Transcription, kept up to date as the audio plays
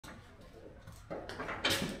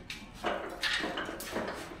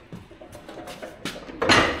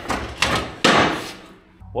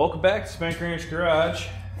Welcome back to Spank Ranch Garage.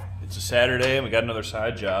 It's a Saturday and we got another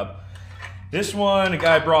side job. This one, a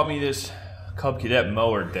guy brought me this Cub Cadet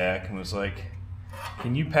mower deck and was like,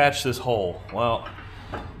 can you patch this hole? Well,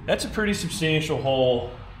 that's a pretty substantial hole.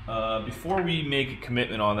 Before we make a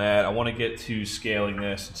commitment on that, I want to get to scaling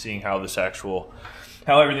this and seeing how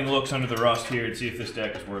everything looks under the rust here and see if this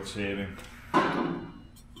deck is worth saving.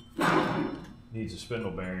 Needs a spindle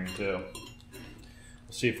bearing too.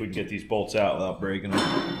 We'll see if we can get these bolts out without breaking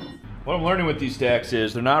them. What I'm learning with these decks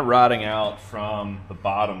is they're not rotting out from the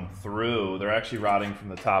bottom through, they're actually rotting from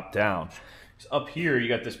the top down. Up here you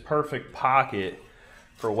got this perfect pocket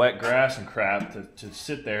for wet grass and crap to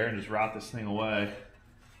sit there and just rot this thing away.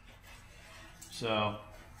 So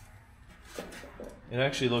it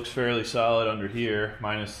actually looks fairly solid under here,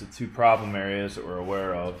 minus the two problem areas that we're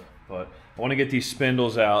aware of. But I want to get these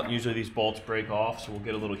spindles out. Usually these bolts break off, so we'll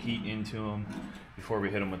get a little heat into them before we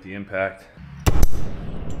hit them with the impact.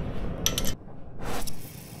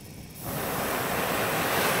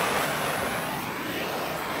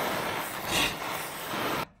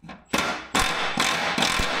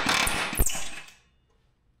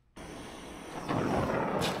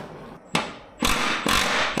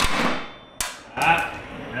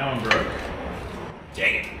 That one broke.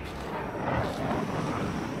 Dang it.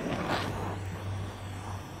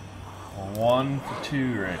 1 for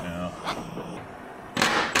 2 right now.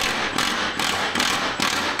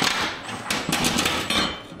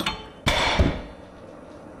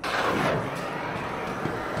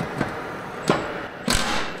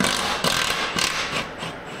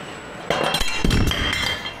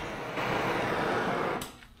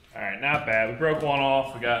 All right, not bad. We broke one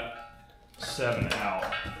off. We got 7 out.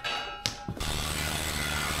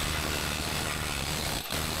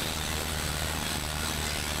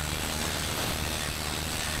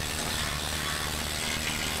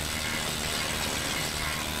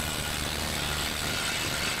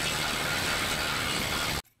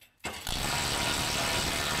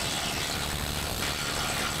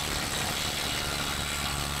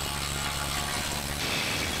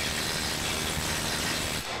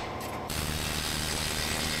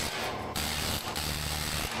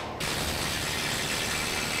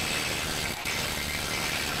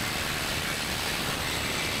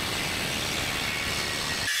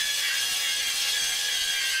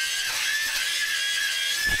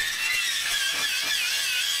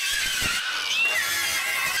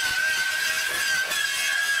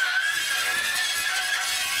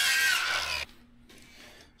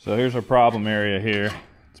 So here's our problem area here.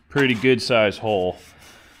 It's a pretty good sized hole,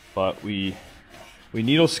 but we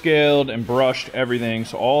needle scaled and brushed everything,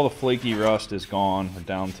 so all the flaky rust is gone. We're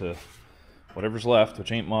down to whatever's left,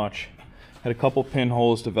 which ain't much. Had a couple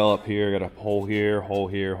pinholes develop here. Got a hole here, hole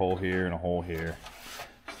here, hole here, and a hole here.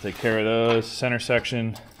 So take care of those. Center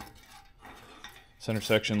section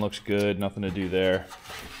looks good. Nothing to do there.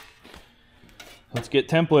 Let's get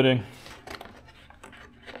templating.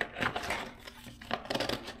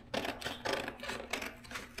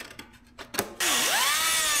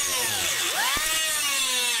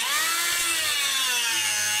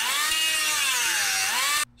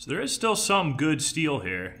 So there is still some good steel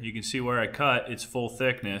here. You can see where I cut, it's full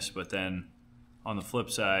thickness, but then on the flip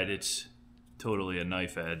side, it's totally a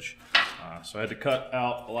knife edge. So I had to cut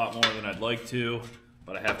out a lot more than I'd like to,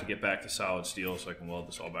 but I have to get back to solid steel so I can weld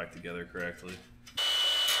this all back together correctly.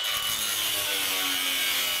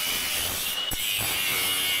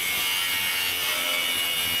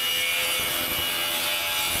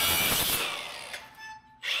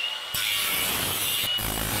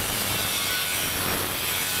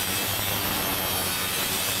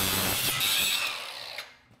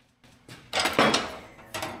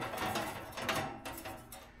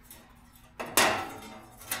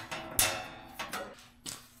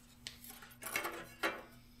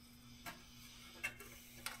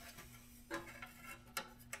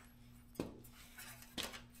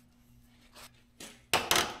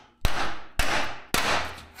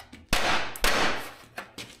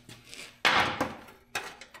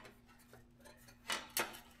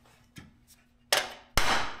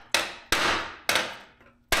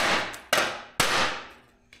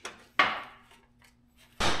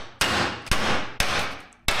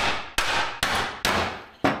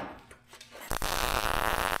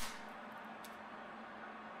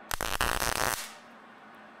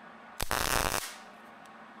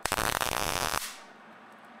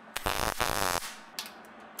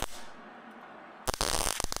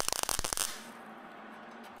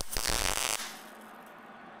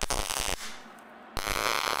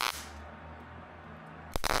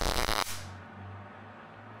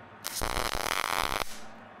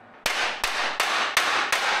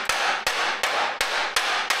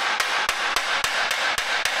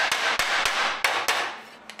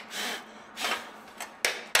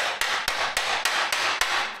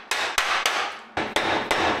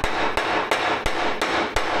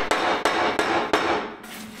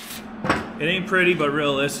 It ain't pretty, but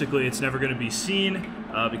realistically it's never going to be seen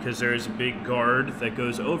because there is a big guard that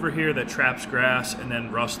goes over here that traps grass and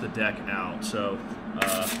then rusts the deck out. So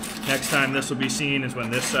next time this will be seen is when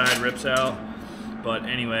this side rips out. But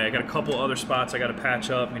anyway, I got a couple other spots I got to patch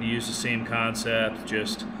up. I'm going to use the same concept,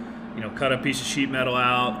 just cut a piece of sheet metal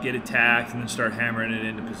out, get it tacked, and then start hammering it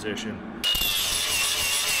into position.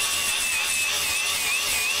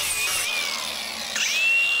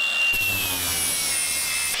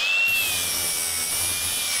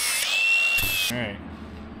 Alright,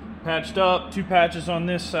 patched up, 2 patches on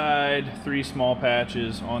this side, 3 small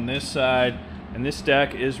patches on this side, and this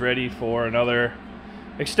deck is ready for another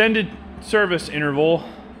extended service interval,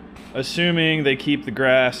 assuming they keep the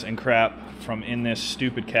grass and crap from in this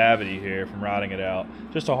stupid cavity here from rotting it out.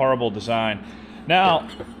 Just a horrible design. Now,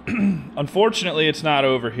 unfortunately it's not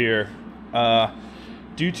over here.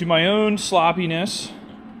 Due to my own sloppiness,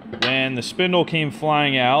 when the spindle came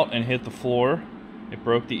flying out and hit the floor, it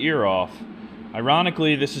broke the ear off.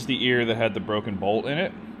 Ironically, this is the ear that had the broken bolt in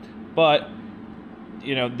it, but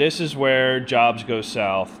this is where jobs go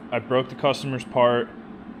south. I broke the customer's part.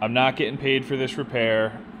 I'm not getting paid for this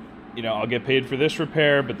repair. I'll get paid for this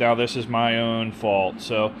repair, but now this is my own fault.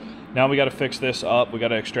 So now we got to fix this up. We got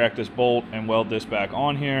to extract this bolt and weld this back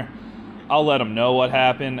on here. I'll let him know what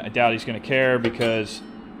happened. I doubt he's going to care because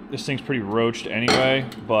this thing's pretty roached anyway,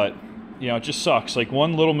 but it just sucks. Like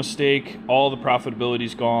one little mistake, all the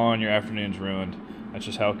profitability's gone, your afternoon's ruined. That's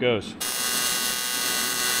just how it goes.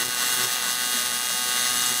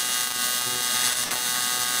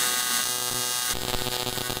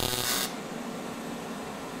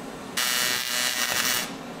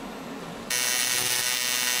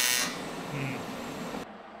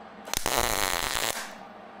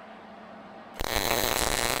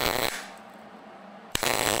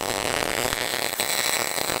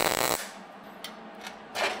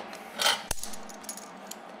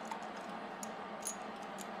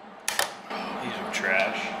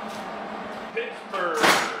 Trash. Pittsburgh.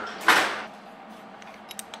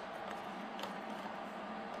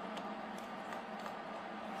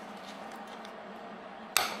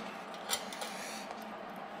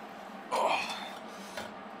 Oh.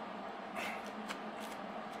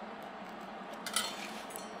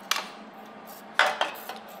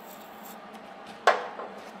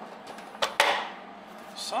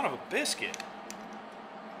 Son of a biscuit.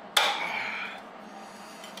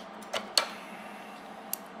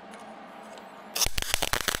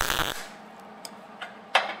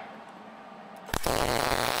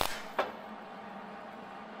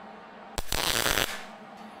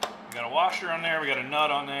 We got a washer on there, we got a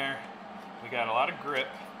nut on there, we got a lot of grip.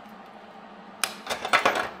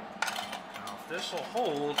 Now if this will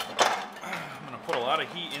hold, I'm going to put a lot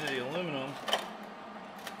of heat into the aluminum.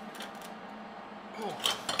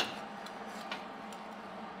 Oh.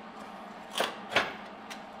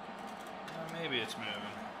 Maybe it's moving.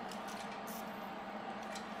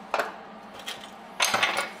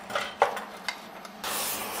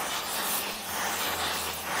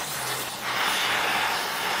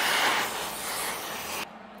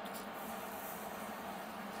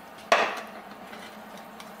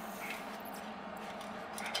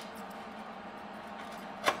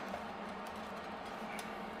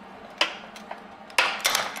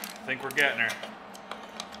 I think we're getting her.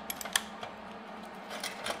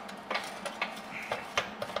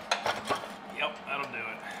 Yep, that'll do it.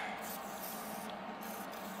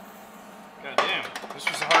 God damn, this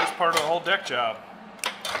was the hardest part of the whole deck job.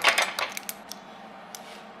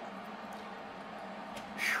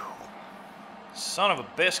 Whew. Son of a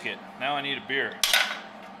biscuit. Now I need a beer.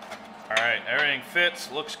 Alright, everything fits,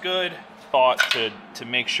 looks good. Thought to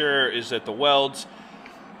make sure is that the welds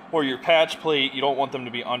or your patch plate, you don't want them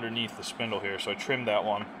to be underneath the spindle here, so I trimmed that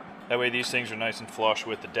one. That way these things are nice and flush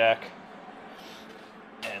with the deck,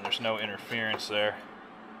 and there's no interference there,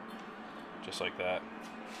 just like that.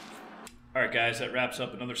 Alright guys, that wraps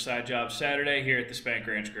up another side job Saturday here at the Spank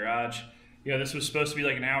Ranch Garage. This was supposed to be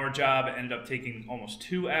like an hour job. It ended up taking almost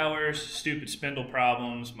 2 hours. Stupid spindle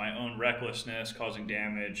problems, my own recklessness causing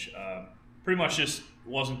damage. Pretty much just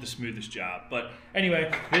wasn't the smoothest job. But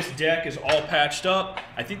anyway, this deck is all patched up.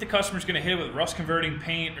 I think the customer's going to hit it with rust converting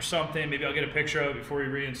paint or something. Maybe I'll get a picture of it before he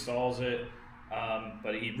reinstalls it.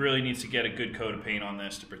 But he really needs to get a good coat of paint on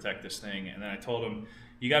this to protect this thing. And then I told him,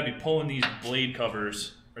 you got to be pulling these blade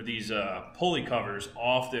covers or these pulley covers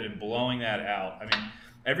often and blowing that out. I mean,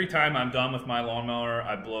 every time I'm done with my lawnmower,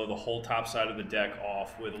 I blow the whole top side of the deck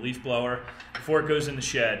off with a leaf blower before it goes in the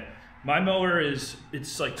shed. My mower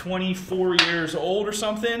it's like 24 years old or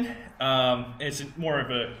something. It's more of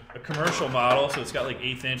a commercial model, so it's got like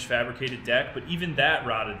 1/8 inch fabricated deck, but even that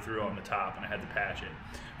rotted through on the top and I had to patch it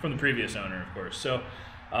from the previous owner, of course. So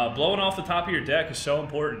blowing off the top of your deck is so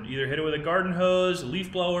important. Either hit it with a garden hose, a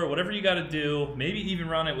leaf blower, whatever you gotta do. Maybe even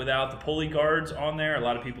run it without the pulley guards on there. A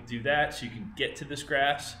lot of people do that so you can get to this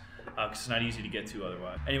grass, because it's not easy to get to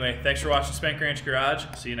otherwise. Anyway, thanks for watching Spank Ranch Garage.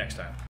 See you next time.